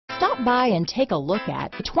Stop by and take a look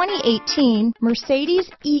at the 2018 Mercedes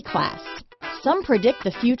E-Class. Some predict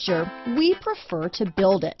the future. We prefer to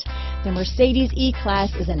build it. The Mercedes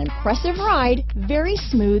E-Class is an impressive ride, very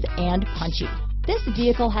smooth and punchy. This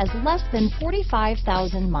vehicle has less than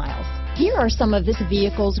 45,000 miles. Here are some of this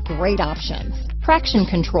vehicle's great options: traction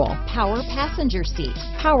control, power passenger seat,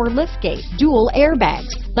 power liftgate, dual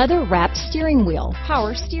airbags, leather-wrapped steering wheel,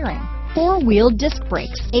 power steering, four-wheel disc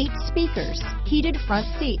brakes, 8 speakers, heated front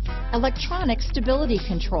seats, electronic stability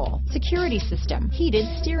control, security system, heated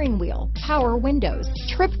steering wheel, power windows,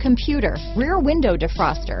 trip computer, rear window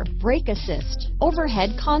defroster, brake assist, overhead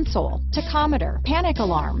console, tachometer, panic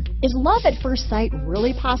alarm. Is love at first sight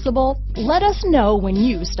really possible? Let us know when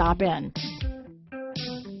you stop in.